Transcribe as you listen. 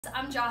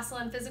I'm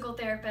Jocelyn, physical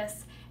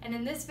therapist, and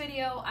in this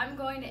video I'm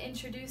going to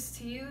introduce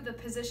to you the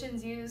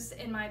positions used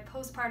in my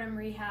postpartum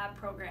rehab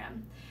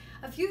program.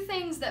 A few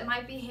things that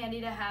might be handy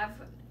to have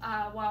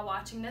while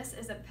watching this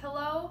is a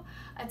pillow,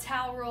 a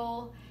towel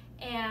roll,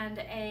 and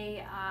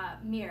a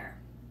mirror,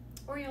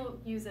 or you'll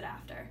use it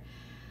after.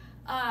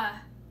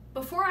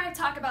 Before I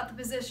talk about the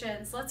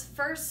positions, let's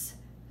first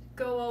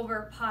go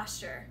over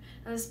posture.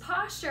 Now, this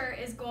posture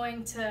is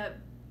going to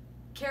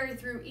carry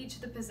through each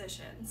of the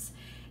positions.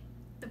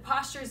 The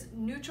posture is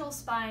neutral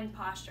spine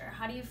posture.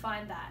 How do you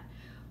find that?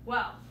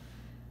 Well,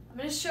 I'm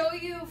going to show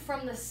you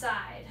from the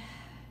side.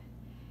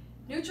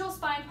 Neutral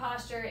spine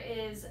posture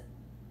is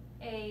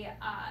the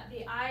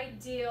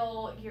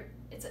ideal,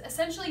 it's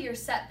essentially your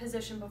set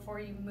position before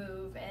you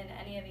move in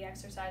any of the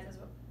exercises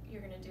you're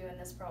going to do in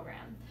this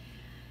program.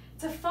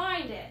 To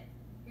find it,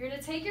 you're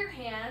going to take your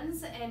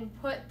hands and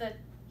put the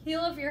heel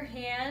of your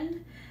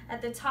hand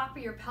at the top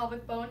of your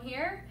pelvic bone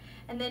here,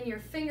 and then your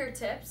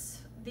fingertips,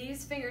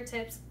 these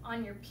fingertips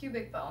on your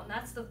pubic bone.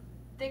 That's the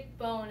thick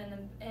bone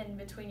in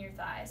between your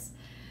thighs.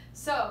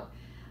 So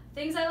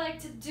things I like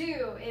to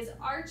do is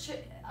arch.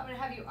 I'm going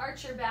to have you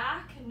arch your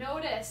back.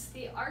 Notice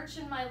the arch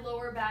in my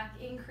lower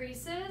back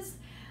increases.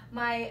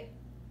 My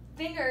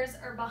fingers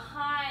are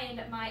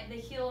behind the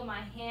heel of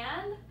my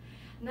hand,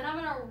 and then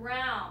I'm going to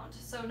round.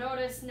 So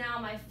notice now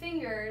my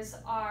fingers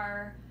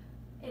are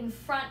in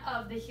front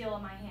of the heel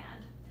of my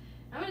hand.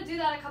 I'm going to do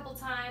that a couple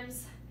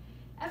times.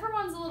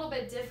 Everyone's a little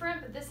bit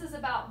different, but this is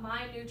about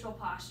my neutral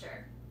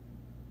posture.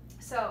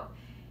 So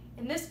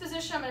in this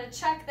position, I'm going to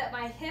check that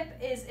my hip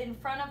is in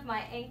front of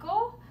my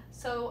ankle.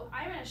 So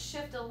I'm going to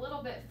shift a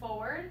little bit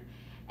forward,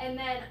 and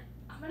then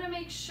I'm going to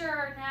make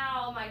sure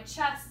now my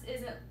chest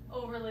isn't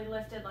overly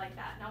lifted like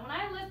that. Now when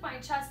I lift my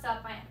chest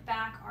up, my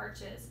back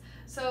arches.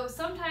 So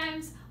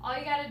sometimes all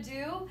you got to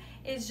do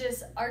is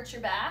just arch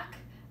your back,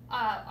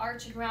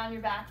 arch around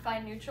your back,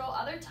 find neutral.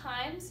 Other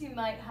times you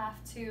might have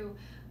to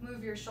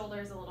move your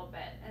shoulders a little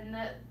bit, and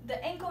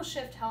the ankle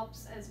shift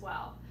helps as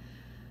well.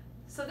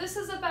 So this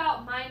is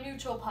about my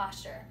neutral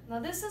posture. Now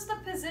this is the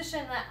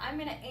position that I'm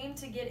going to aim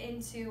to get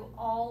into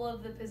all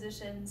of the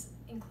positions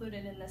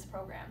included in this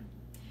program.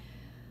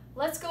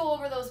 Let's go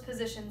over those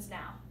positions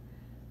now.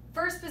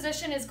 First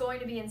position is going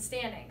to be in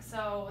standing.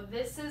 So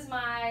this is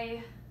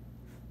my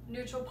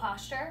neutral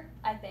posture,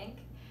 I think.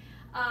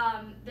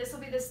 This will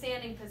be the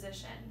standing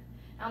position.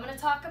 Now I'm going to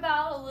talk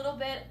about a little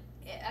bit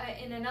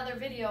in another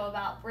video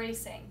about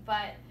bracing,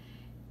 but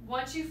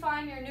once you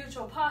find your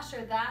neutral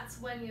posture,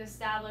 that's when you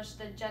establish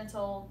the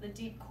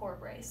deep core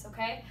brace,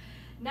 okay?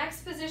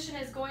 Next position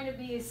is going to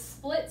be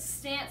split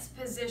stance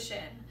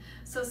position.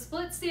 So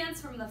split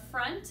stance from the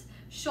front,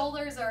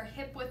 shoulders are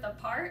hip width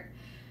apart,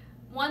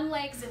 one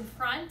leg's in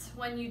front.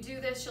 When you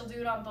do this, you'll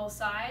do it on both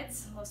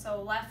sides.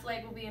 So left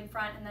leg will be in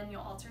front and then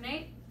you'll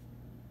alternate.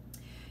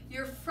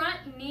 Your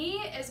front knee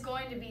is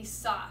going to be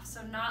soft,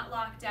 so not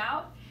locked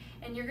out.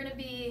 And you're going to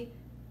be,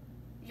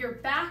 your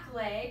back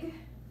leg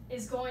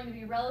is going to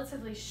be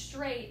relatively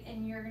straight,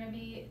 and you're going to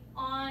be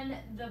on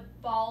the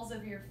balls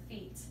of your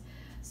feet.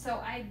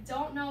 So I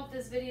don't know if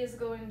this video is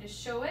going to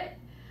show it,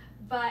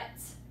 but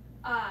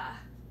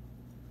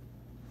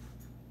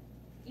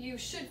you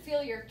should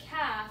feel your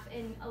calf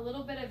and a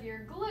little bit of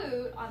your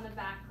glute on the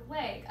back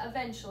leg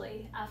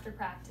eventually after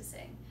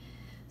practicing.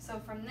 So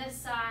from this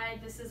side,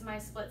 this is my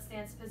split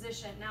stance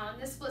position. Now in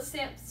this split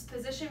stance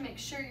position, make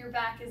sure your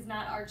back is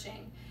not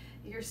arching.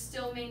 You're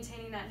still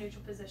maintaining that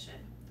neutral position,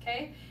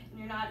 okay? And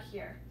you're not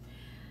here.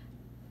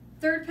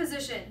 Third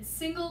position,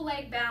 single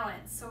leg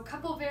balance. So a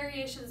couple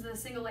variations of the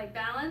single leg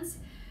balance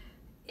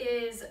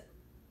is,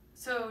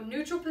 so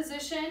neutral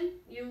position,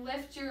 you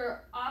lift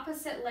your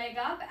opposite leg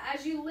up.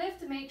 As you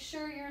lift, make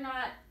sure you're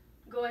not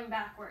going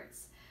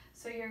backwards.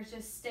 So you're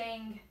just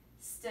staying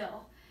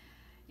still.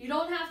 You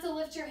don't have to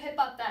lift your hip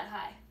up that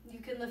high. You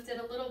can lift it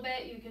a little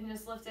bit, you can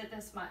just lift it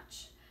this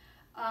much.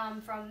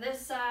 From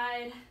this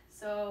side,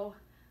 so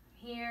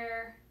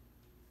here,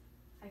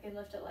 I can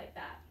lift it like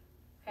that,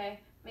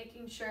 okay?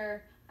 Making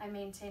sure I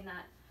maintain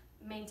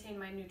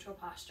my neutral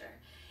posture.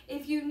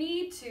 If you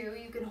need to,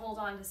 you can hold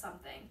on to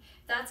something.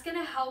 That's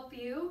gonna help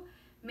you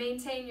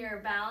maintain your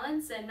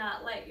balance and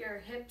not let your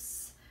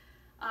hips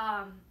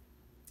come,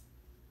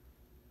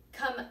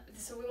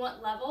 so we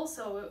want level,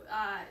 so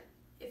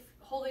if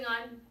holding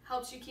on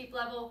helps you keep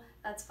level,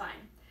 that's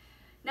fine.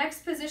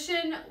 Next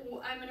position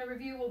I'm gonna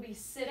review will be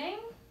sitting.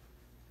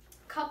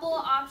 Couple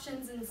of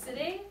options in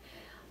sitting.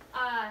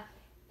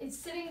 It's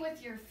sitting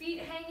with your feet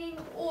hanging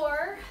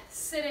or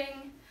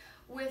sitting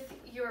with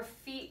your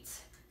feet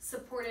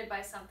supported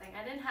by something.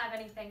 I didn't have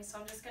anything, so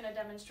I'm just going to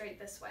demonstrate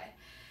this way.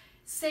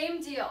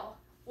 Same deal.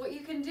 What you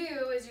can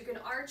do is you can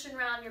arch and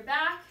round your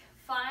back,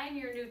 find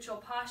your neutral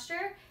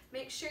posture,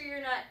 make sure you're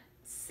not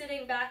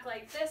sitting back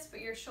like this,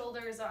 but your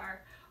shoulders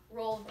are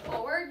rolled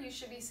forward. You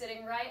should be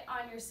sitting right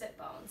on your sit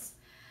bones.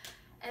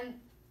 And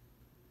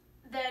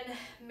then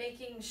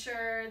making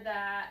sure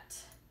that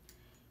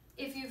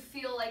if you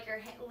feel like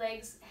your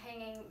legs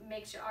hanging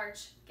makes you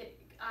arch,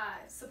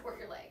 support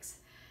your legs.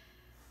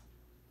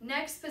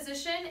 Next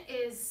position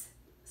is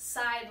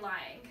side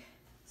lying.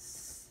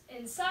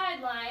 In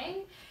side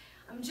lying,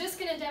 I'm just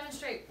going to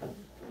demonstrate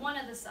one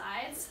of the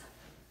sides.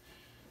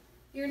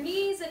 Your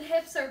knees and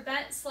hips are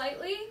bent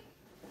slightly.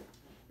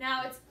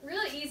 Now it's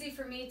really easy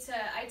for me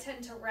I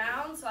tend to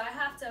round, so I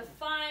have to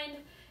find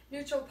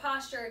neutral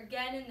posture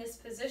again in this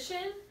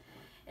position.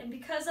 And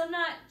because I'm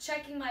not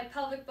checking my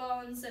pelvic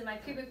bones and my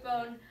pubic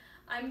bone,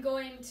 I'm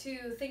going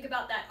to think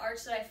about that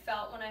arch that I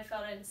felt when I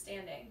felt in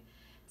standing.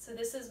 So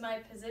this is my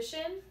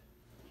position.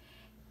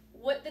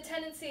 What the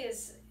tendency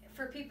is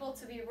for people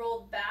to be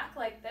rolled back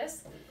like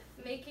this,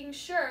 making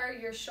sure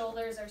your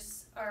shoulders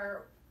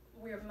are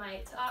where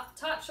my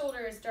top shoulder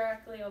is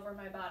directly over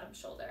my bottom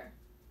shoulder.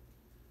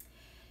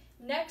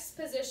 Next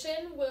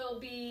position will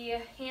be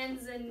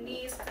hands and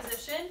knees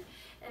position.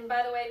 And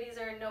by the way, these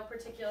are in no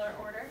particular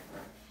order.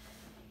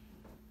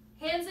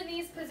 Hands and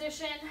knees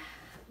position,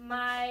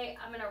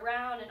 I'm gonna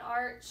round and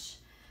arch.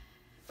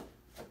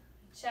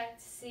 Check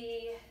to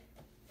see,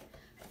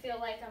 I feel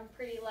like I'm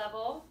pretty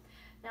level.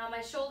 Now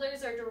my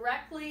shoulders are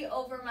directly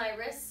over my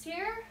wrists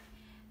here.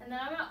 And then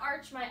I'm gonna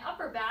arch my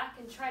upper back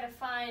and try to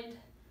find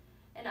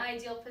an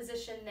ideal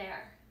position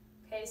there.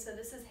 Okay, so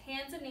this is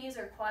hands and knees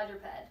or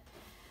quadruped.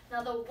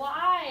 Now the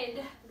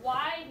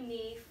wide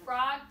knee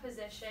frog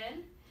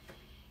position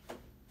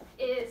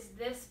is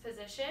this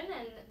position,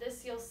 and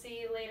this you'll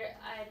see later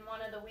in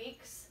one of the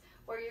weeks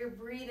where you're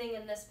breathing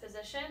in this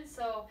position.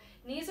 So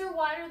knees are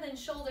wider than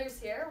shoulders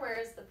here,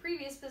 whereas the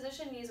previous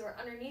position, knees were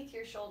underneath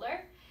your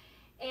shoulder.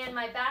 And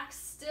my back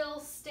still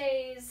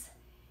stays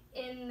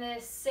in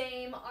this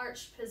same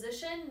arched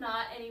position,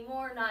 not any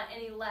more, not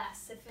any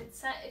less.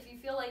 If you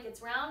feel like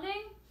it's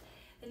rounding,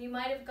 then you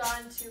might have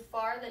gone too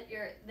far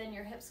than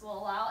your hips will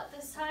allow at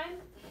this time.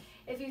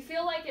 If you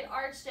feel like it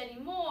arched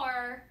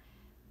anymore,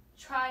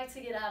 try to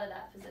get out of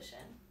that position.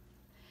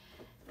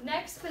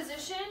 Next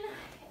position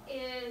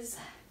is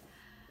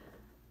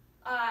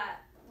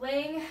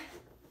laying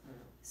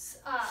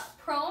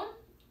prone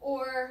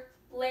or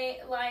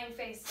lying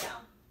face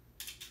down.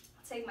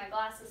 I'll take my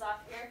glasses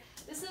off here.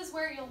 This is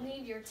where you'll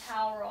need your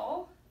towel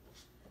roll.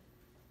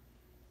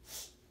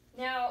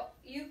 Now,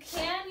 you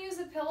can use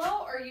a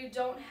pillow or you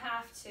don't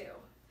have to.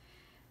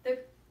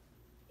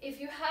 If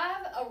you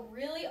have a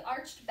really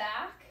arched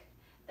back,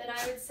 then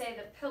I would say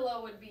the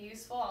pillow would be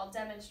useful. I'll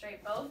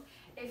demonstrate both.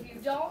 If you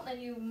don't, then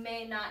you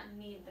may not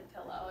need the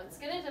pillow. It's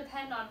going to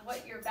depend on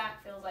what your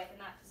back feels like in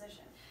that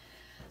position.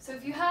 So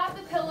if you have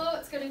the pillow,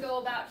 it's going to go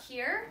about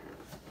here,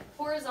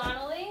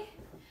 horizontally.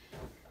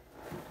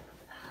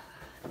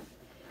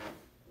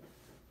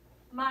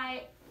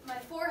 My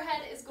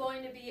forehead is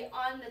going to be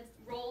on the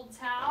rolled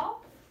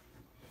towel.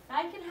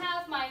 I can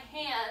have my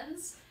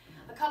hands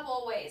a couple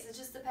of ways. It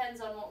just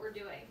depends on what we're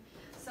doing.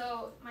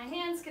 So my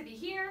hands could be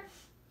here,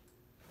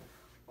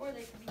 or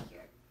they could be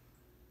here.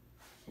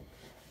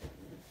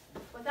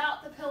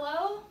 Without the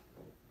pillow,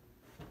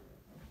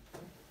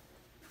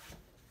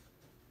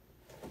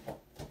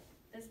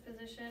 this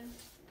position.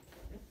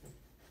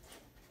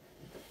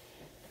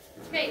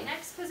 Okay,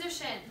 next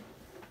position.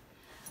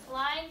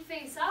 Lying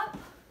face up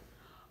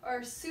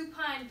or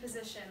supine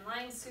position,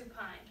 lying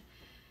supine.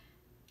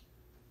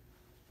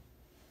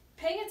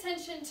 Paying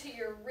attention to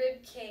your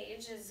rib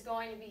cage is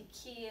going to be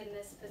key in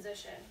this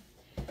position.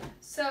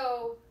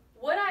 So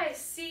what I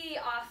see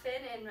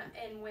often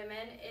in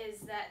women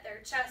is that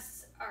their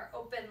chests are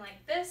open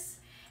like this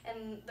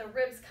and the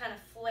ribs kind of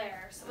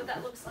flare. So what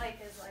that looks like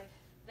is like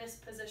this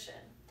position.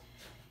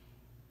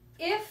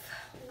 If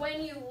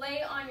when you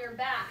lay on your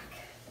back,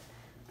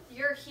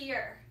 you're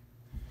here,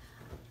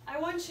 I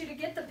want you to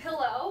get the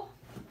pillow,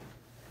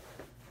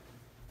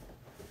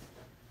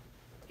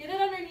 get it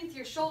underneath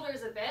your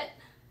shoulders a bit,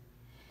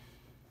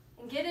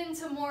 and get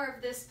into more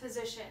of this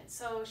position.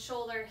 So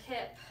shoulder,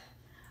 hip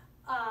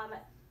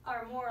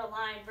are more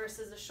aligned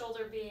versus the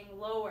shoulder being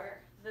lower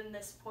than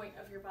this point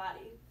of your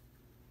body.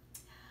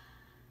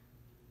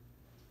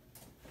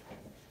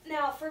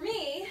 Now for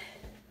me,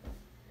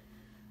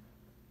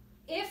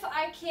 if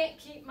I can't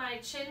keep my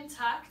chin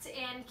tucked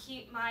and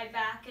keep my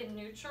back in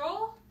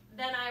neutral,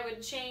 then I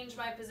would change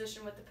my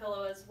position with the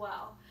pillow as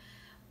well.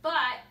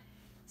 But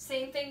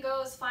same thing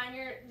goes, find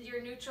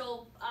your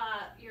neutral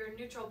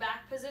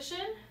back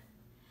position.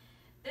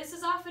 This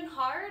is often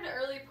hard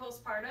early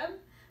postpartum,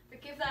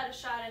 but give that a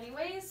shot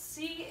anyways.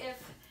 See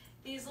if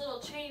these little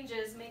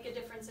changes make a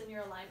difference in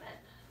your alignment.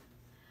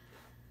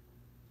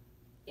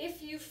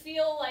 If you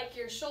feel like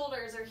your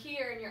shoulders are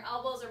here and your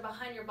elbows are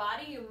behind your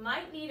body, you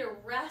might need to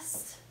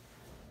rest.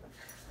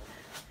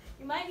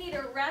 You might need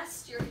to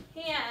rest your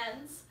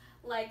hands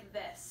like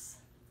this.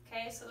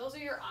 Okay, so those are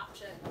your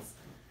options.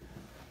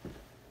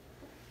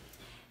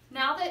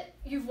 Now that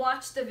you've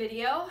watched the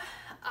video,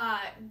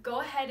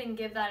 go ahead and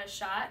give that a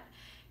shot.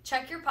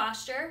 Check your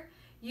posture,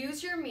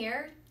 use your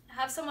mirror,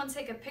 have someone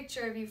take a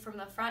picture of you from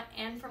the front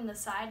and from the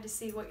side to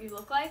see what you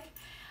look like,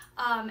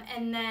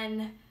 and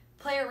then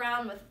play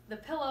around with the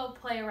pillow,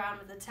 play around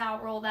with the towel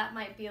roll. That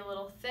might be a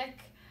little thick.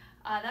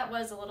 That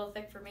was a little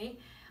thick for me.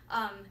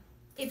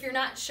 If you're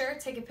not sure,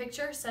 take a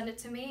picture, send it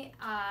to me.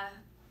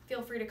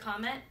 feel free to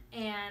comment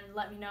and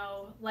let me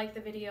know, like the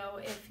video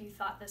if you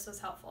thought this was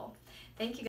helpful. Thank you guys.